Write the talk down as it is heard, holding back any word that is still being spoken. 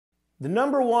The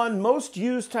number one most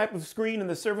used type of screen in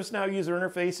the ServiceNow user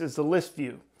interface is the list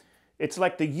view. It's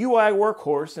like the UI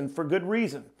workhorse, and for good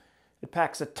reason. It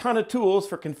packs a ton of tools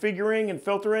for configuring and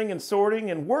filtering and sorting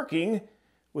and working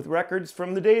with records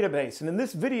from the database. And in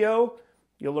this video,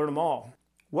 you'll learn them all.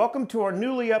 Welcome to our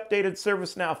newly updated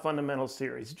ServiceNow Fundamentals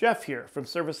series. Jeff here from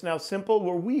ServiceNow Simple,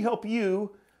 where we help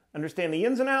you understand the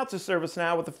ins and outs of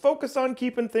ServiceNow with a focus on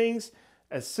keeping things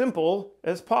as simple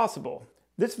as possible.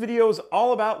 This video is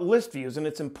all about list views, and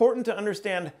it's important to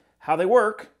understand how they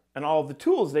work and all of the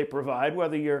tools they provide,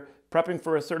 whether you're prepping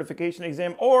for a certification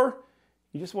exam or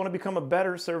you just want to become a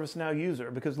better ServiceNow user,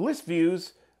 because list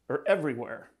views are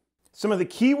everywhere. Some of the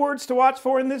keywords to watch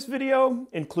for in this video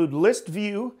include list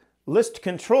view, list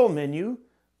control menu,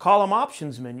 column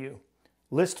options menu,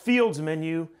 list fields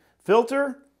menu,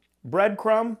 filter,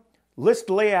 breadcrumb, list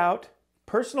layout,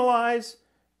 personalize,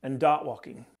 and dot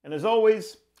walking. And as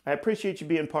always, I appreciate you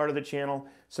being part of the channel.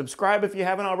 Subscribe if you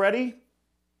haven't already.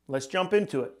 Let's jump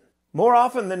into it. More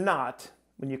often than not,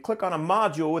 when you click on a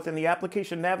module within the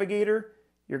application navigator,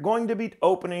 you're going to be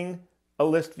opening a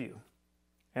list view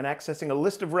and accessing a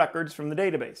list of records from the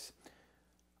database.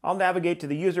 I'll navigate to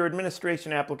the user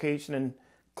administration application and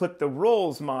click the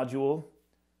roles module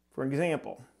for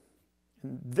example.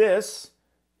 And this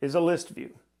is a list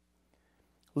view.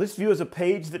 List view is a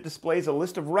page that displays a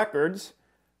list of records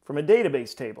from a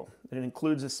database table. It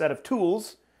includes a set of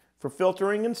tools for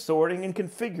filtering and sorting and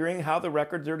configuring how the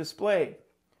records are displayed.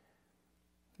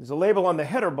 There's a label on the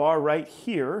header bar right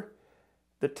here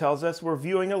that tells us we're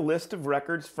viewing a list of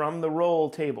records from the role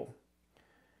table.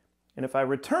 And if I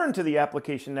return to the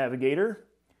application navigator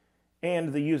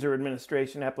and the user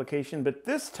administration application, but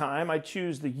this time I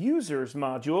choose the users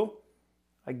module,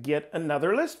 I get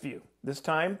another list view, this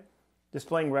time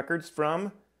displaying records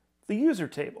from the user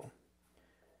table.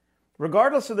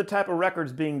 Regardless of the type of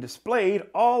records being displayed,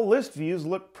 all list views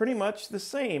look pretty much the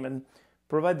same and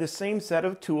provide the same set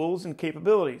of tools and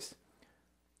capabilities.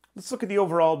 Let's look at the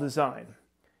overall design.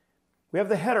 We have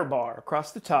the header bar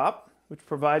across the top, which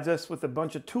provides us with a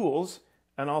bunch of tools,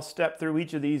 and I'll step through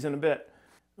each of these in a bit.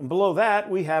 And below that,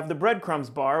 we have the breadcrumbs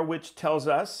bar, which tells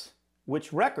us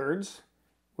which records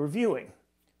we're viewing.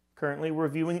 Currently, we're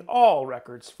viewing all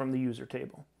records from the user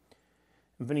table.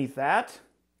 And beneath that,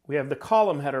 we have the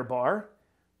column header bar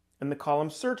and the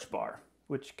column search bar,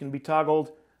 which can be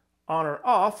toggled on or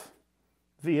off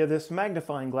via this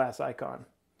magnifying glass icon.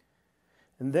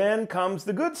 And then comes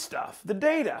the good stuff, the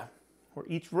data, where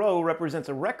each row represents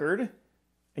a record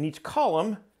and each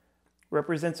column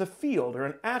represents a field or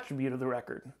an attribute of the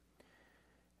record.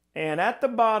 And at the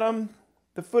bottom,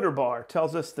 the footer bar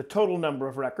tells us the total number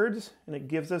of records, and it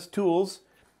gives us tools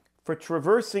for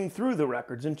traversing through the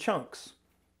records in chunks,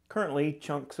 currently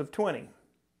chunks of 20.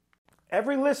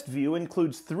 Every list view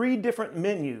includes 3 different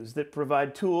menus that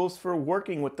provide tools for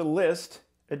working with the list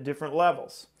at different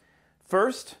levels.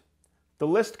 First, the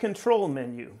list control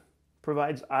menu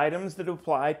provides items that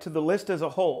apply to the list as a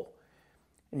whole,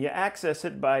 and you access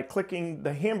it by clicking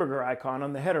the hamburger icon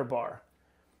on the header bar,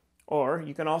 or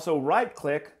you can also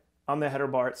right-click on the header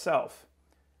bar itself.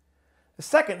 The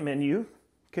second menu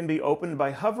can be opened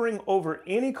by hovering over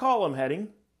any column heading,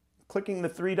 clicking the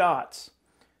 3 dots.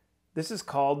 This is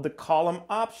called the column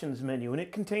options menu, and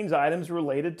it contains items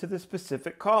related to the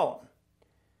specific column.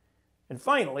 And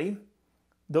finally,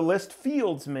 the list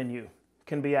fields menu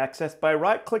can be accessed by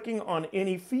right-clicking on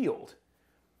any field.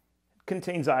 It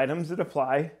contains items that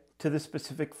apply to the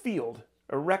specific field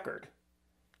or record.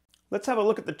 Let's have a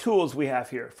look at the tools we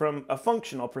have here from a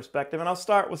functional perspective, and I'll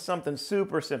start with something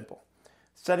super simple,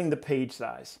 setting the page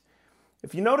size.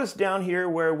 If you notice down here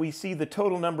where we see the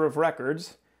total number of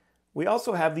records, we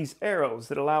also have these arrows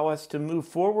that allow us to move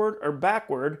forward or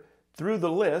backward through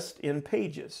the list in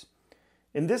pages.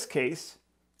 In this case,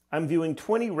 I'm viewing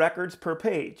 20 records per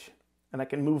page, and I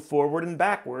can move forward and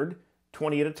backward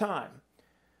 20 at a time.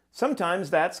 Sometimes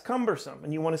that's cumbersome,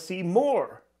 and you want to see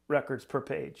more records per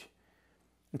page.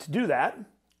 And to do that,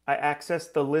 I access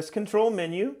the list control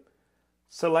menu,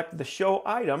 select the show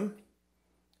item,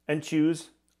 and choose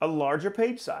a larger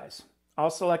page size. I'll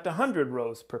select 100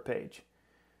 rows per page.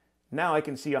 Now I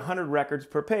can see 100 records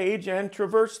per page and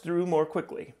traverse through more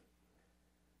quickly.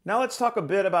 Now let's talk a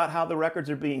bit about how the records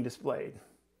are being displayed.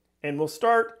 And we'll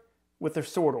start with their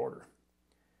sort order.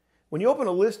 When you open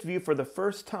a list view for the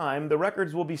first time, the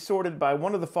records will be sorted by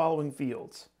one of the following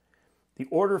fields: the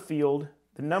order field,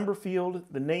 the number field,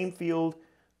 the name field,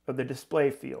 or the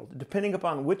display field, depending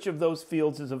upon which of those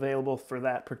fields is available for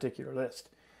that particular list.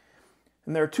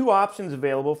 And there are 2 options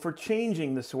available for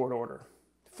changing the sort order.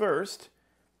 First,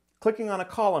 clicking on a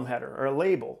column header or a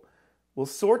label will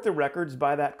sort the records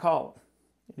by that column.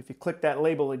 If you click that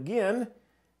label again,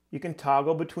 you can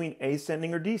toggle between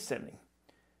ascending or descending.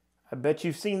 I bet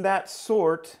you've seen that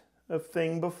sort of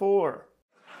thing before.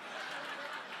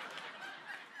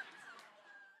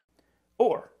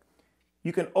 Or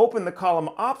you can open the column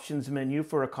options menu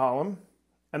for a column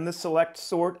and then select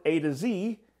sort A to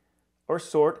Z or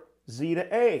sort Z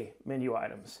to A menu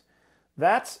items.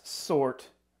 That's sort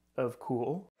of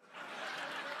cool.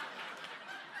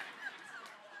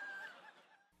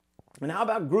 And how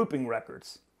about grouping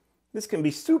records? This can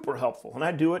be super helpful, and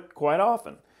I do it quite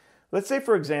often. Let's say,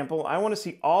 for example, I want to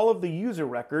see all of the user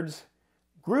records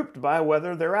grouped by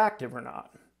whether they're active or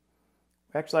not.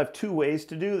 We actually have two ways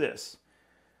to do this.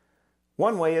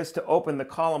 One way is to open the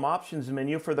column options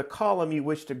menu for the column you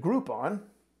wish to group on,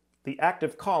 the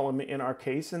active column in our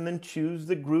case, and then choose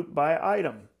the group by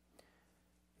item.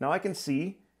 Now I can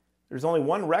see there's only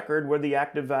one record where the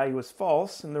active value is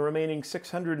false and the remaining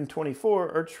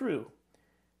 624 are true.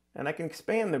 And I can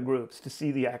expand the groups to see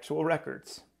the actual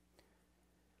records.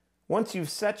 Once you've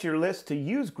set your list to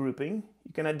use grouping,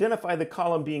 you can identify the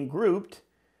column being grouped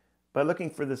by looking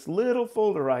for this little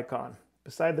folder icon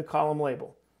beside the column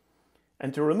label.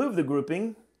 And to remove the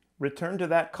grouping, return to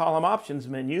that column options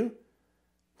menu,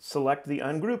 select the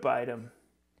ungroup item.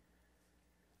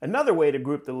 Another way to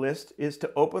group the list is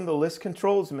to open the list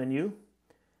controls menu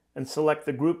and select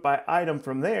the group by item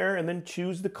from there and then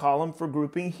choose the column for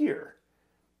grouping here.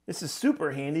 This is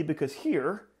super handy because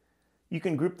here you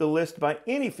can group the list by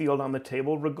any field on the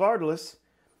table regardless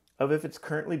of if it's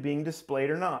currently being displayed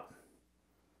or not.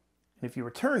 And if you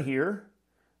return here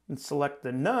and select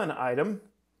the none item,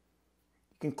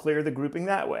 you can clear the grouping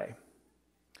that way.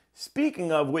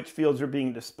 Speaking of which fields are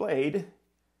being displayed,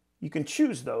 you can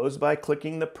choose those by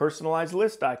clicking the personalized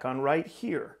list icon right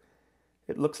here.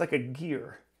 It looks like a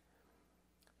gear.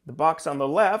 The box on the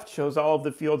left shows all of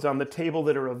the fields on the table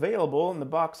that are available, and the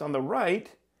box on the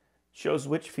right shows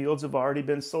which fields have already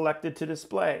been selected to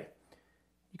display.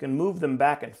 You can move them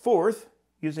back and forth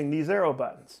using these arrow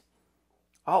buttons.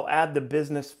 I'll add the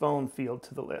business phone field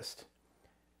to the list.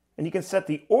 And you can set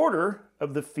the order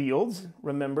of the fields,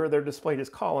 remember they're displayed as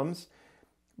columns,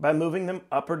 by moving them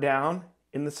up or down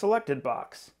in the selected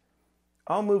box.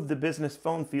 I'll move the business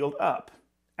phone field up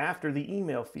after the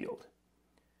email field.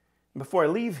 Before I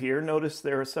leave here, notice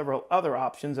there are several other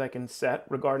options I can set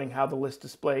regarding how the list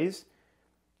displays.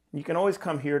 You can always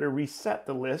come here to reset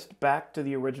the list back to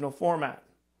the original format.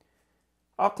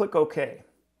 I'll click OK.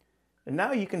 And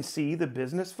now you can see the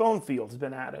business phone field's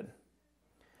been added.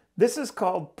 This is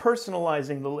called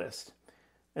personalizing the list.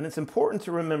 And it's important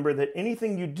to remember that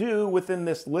anything you do within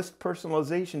this list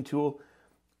personalization tool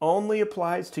only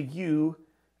applies to you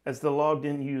as the logged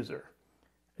in user.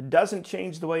 It doesn't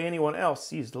change the way anyone else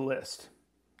sees the list.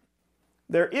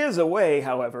 There is a way,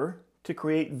 however, to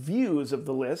create views of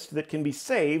the list that can be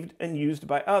saved and used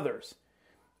by others,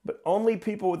 but only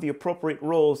people with the appropriate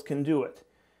roles can do it.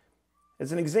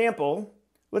 As an example,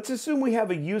 let's assume we have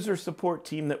a user support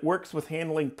team that works with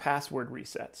handling password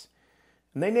resets.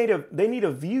 And they need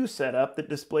a view set up that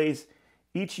displays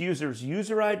each user's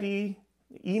user ID,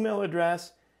 email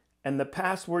address, and the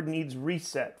password needs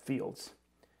reset fields.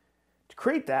 To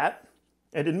create that,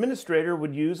 an administrator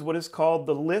would use what is called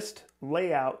the list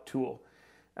layout tool.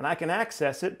 And I can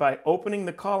access it by opening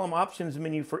the column options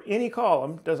menu for any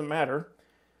column, doesn't matter,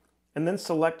 and then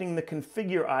selecting the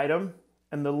configure item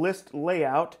and the list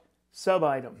layout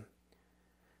sub-item.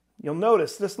 You'll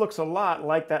notice this looks a lot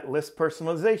like that list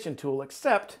personalization tool,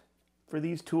 except for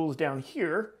these tools down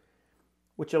here,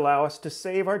 which allow us to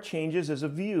save our changes as a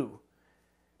view.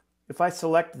 If I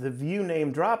select the view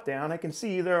name dropdown, I can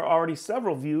see there are already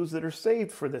several views that are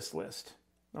saved for this list.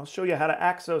 I'll show you how to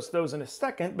access those in a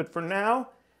second, but for now,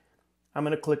 I'm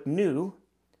going to click New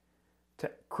to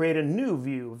create a new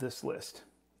view of this list.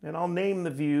 And I'll name the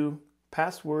view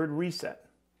Password Reset.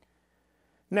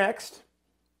 Next,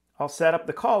 I'll set up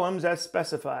the columns as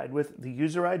specified with the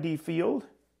user ID field,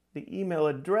 the email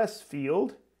address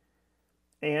field,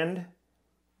 and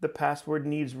the password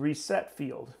needs reset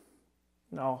field.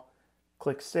 And I'll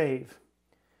click Save.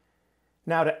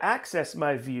 Now to access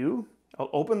my view, I'll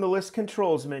open the List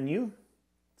Controls menu,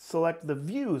 select the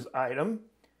Views item,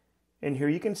 and here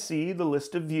you can see the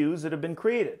list of views that have been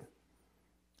created.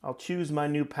 I'll choose my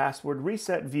new password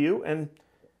reset view, and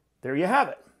there you have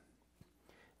it.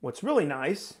 What's really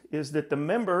nice is that the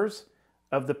members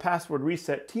of the password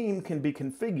reset team can be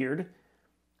configured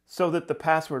so that the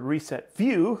password reset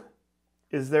view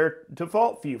is their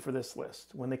default view for this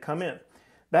list when they come in.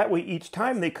 That way, each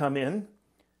time they come in,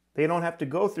 they don't have to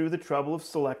go through the trouble of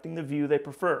selecting the view they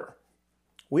prefer.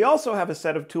 We also have a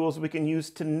set of tools we can use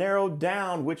to narrow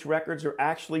down which records are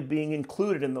actually being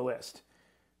included in the list.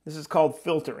 This is called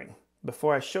filtering.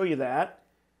 Before I show you that,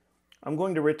 I'm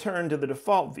going to return to the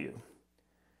default view.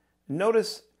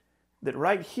 Notice that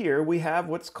right here we have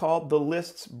what's called the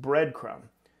list's breadcrumb.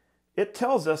 It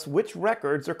tells us which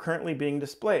records are currently being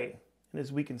displayed. And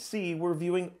as we can see, we're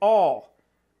viewing all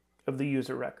of the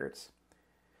user records.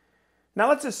 Now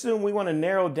let's assume we want to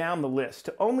narrow down the list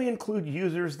to only include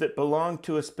users that belong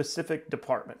to a specific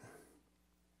department.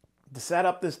 To set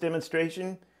up this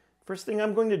demonstration, first thing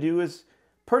I'm going to do is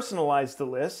personalize the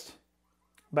list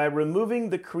by removing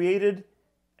the created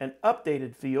and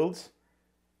updated fields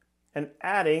and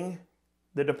adding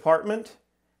the department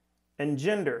and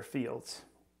gender fields.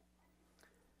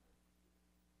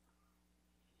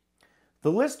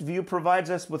 The list view provides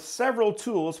us with several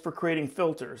tools for creating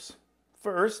filters.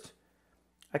 First,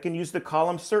 I can use the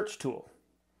column search tool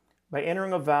by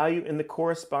entering a value in the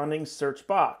corresponding search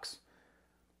box.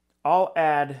 I'll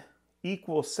add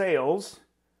equal sales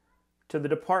to the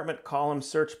department column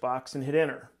search box and hit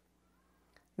enter.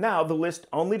 Now the list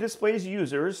only displays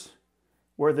users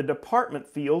where the department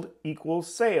field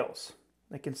equals sales.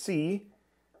 I can see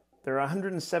there are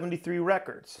 173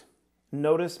 records.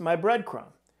 Notice my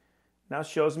breadcrumb now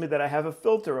shows me that I have a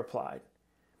filter applied.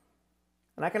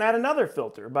 And I can add another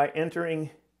filter by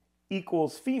entering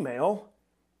equals female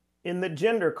in the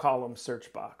gender column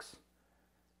search box.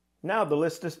 Now the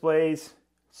list displays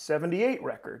 78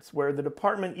 records where the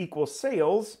department equals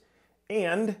sales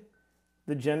and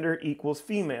the gender equals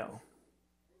female.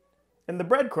 And the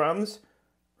breadcrumbs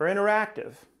are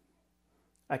interactive.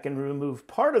 I can remove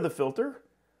part of the filter,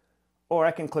 or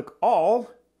I can click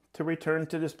all to return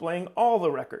to displaying all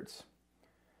the records.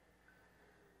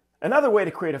 Another way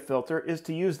to create a filter is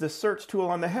to use the search tool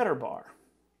on the header bar.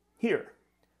 Here,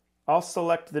 I'll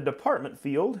select the department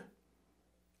field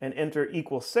and enter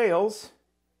equal sales,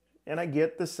 and I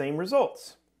get the same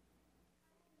results.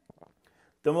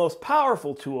 The most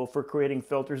powerful tool for creating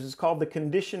filters is called the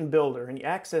condition builder, and you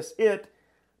access it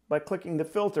by clicking the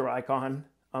filter icon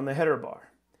on the header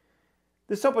bar.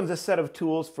 This opens a set of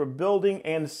tools for building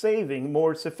and saving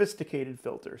more sophisticated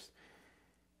filters.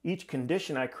 Each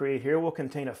condition I create here will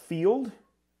contain a field,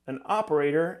 an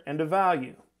operator, and a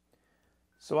value.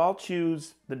 So I'll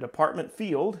choose the department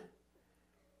field,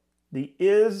 the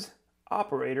is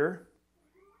operator,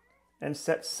 and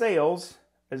set sales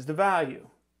as the value.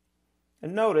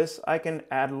 And notice I can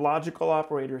add logical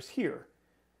operators here.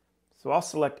 So I'll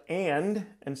select and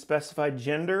specify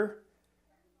gender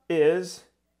is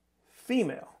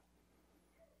female.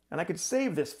 And I could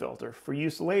save this filter for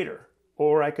use later,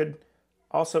 or I could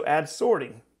also add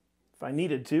sorting if I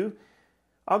needed to.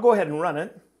 I'll go ahead and run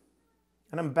it,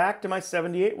 and I'm back to my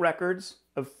 78 records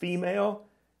of female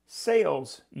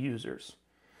sales users.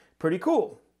 Pretty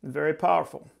cool and very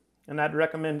powerful, and I'd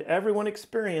recommend everyone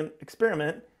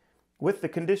experiment with the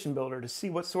condition builder to see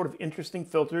what sort of interesting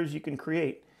filters you can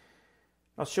create.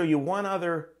 I'll show you one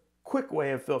other quick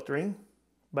way of filtering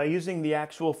by using the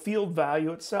actual field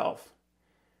value itself.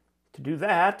 To do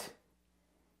that,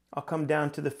 I'll come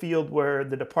down to the field where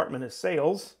the department is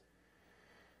sales,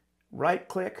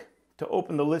 right-click to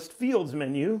open the List Fields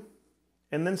menu,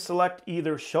 and then select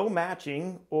either Show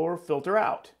Matching or Filter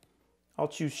Out. I'll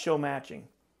choose Show Matching.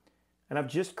 And I've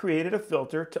just created a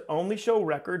filter to only show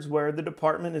records where the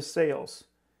department is sales.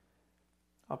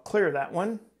 I'll clear that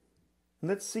one, and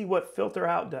let's see what Filter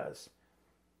Out does.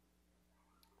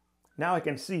 Now I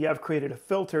can see I've created a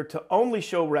filter to only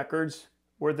show records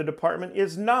where the department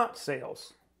is not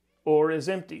sales or is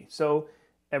empty, so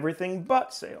everything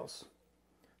but sales.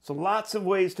 So lots of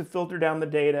ways to filter down the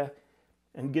data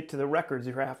and get to the records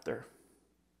you're after.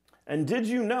 And did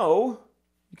you know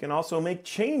you can also make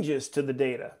changes to the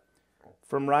data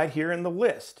from right here in the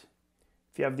list,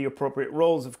 if you have the appropriate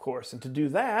roles, of course. And to do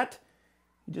that,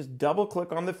 you just double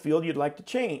click on the field you'd like to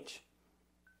change.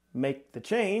 Make the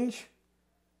change,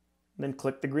 then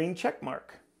click the green check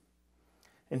mark.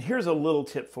 And here's a little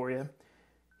tip for you.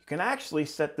 You can actually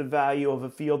set the value of a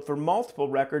field for multiple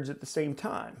records at the same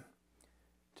time.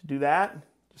 To do that,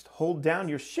 just hold down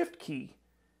your Shift key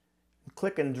and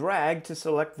click and drag to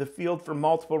select the field for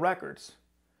multiple records.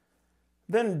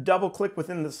 Then double click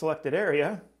within the selected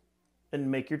area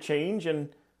and make your change, and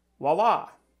voila,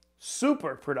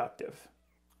 super productive.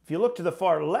 If you look to the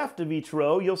far left of each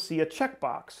row, you'll see a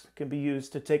checkbox that can be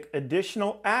used to take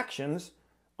additional actions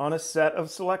on a set of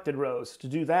selected rows. To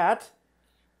do that,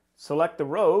 select the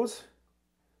rows,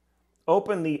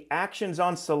 open the Actions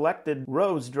on Selected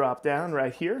Rows drop-down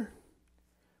right here.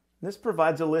 This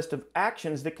provides a list of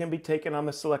actions that can be taken on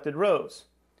the selected rows.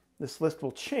 This list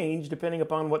will change depending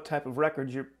upon what type of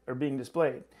records are being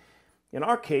displayed. In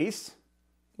our case,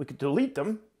 we could delete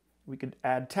them. We could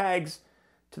add tags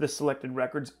to the selected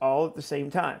records all at the same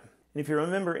time. And if you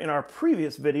remember in our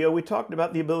previous video, we talked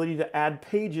about the ability to add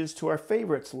pages to our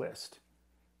favorites list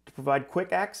to provide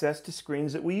quick access to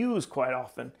screens that we use quite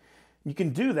often. You can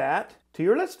do that to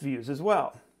your list views as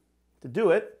well. To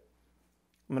do it,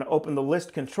 I'm going to open the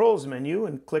List Controls menu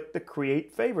and click the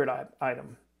Create Favorite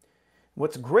item.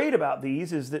 What's great about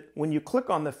these is that when you click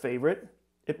on the favorite,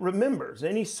 it remembers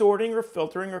any sorting or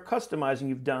filtering or customizing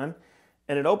you've done,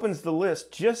 and it opens the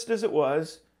list just as it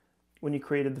was when you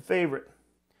created the favorite.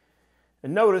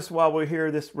 And notice while we're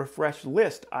here, this Refresh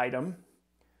List item,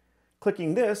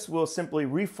 clicking this will simply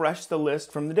refresh the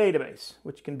list from the database,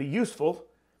 which can be useful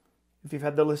if you've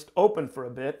had the list open for a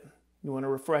bit. You want to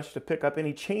refresh to pick up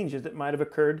any changes that might have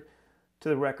occurred to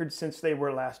the records since they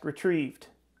were last retrieved.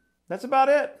 That's about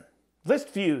it. List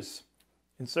views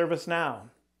in ServiceNow.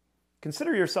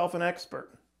 Consider yourself an expert.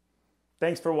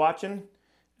 Thanks for watching,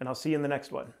 and I'll see you in the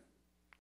next one.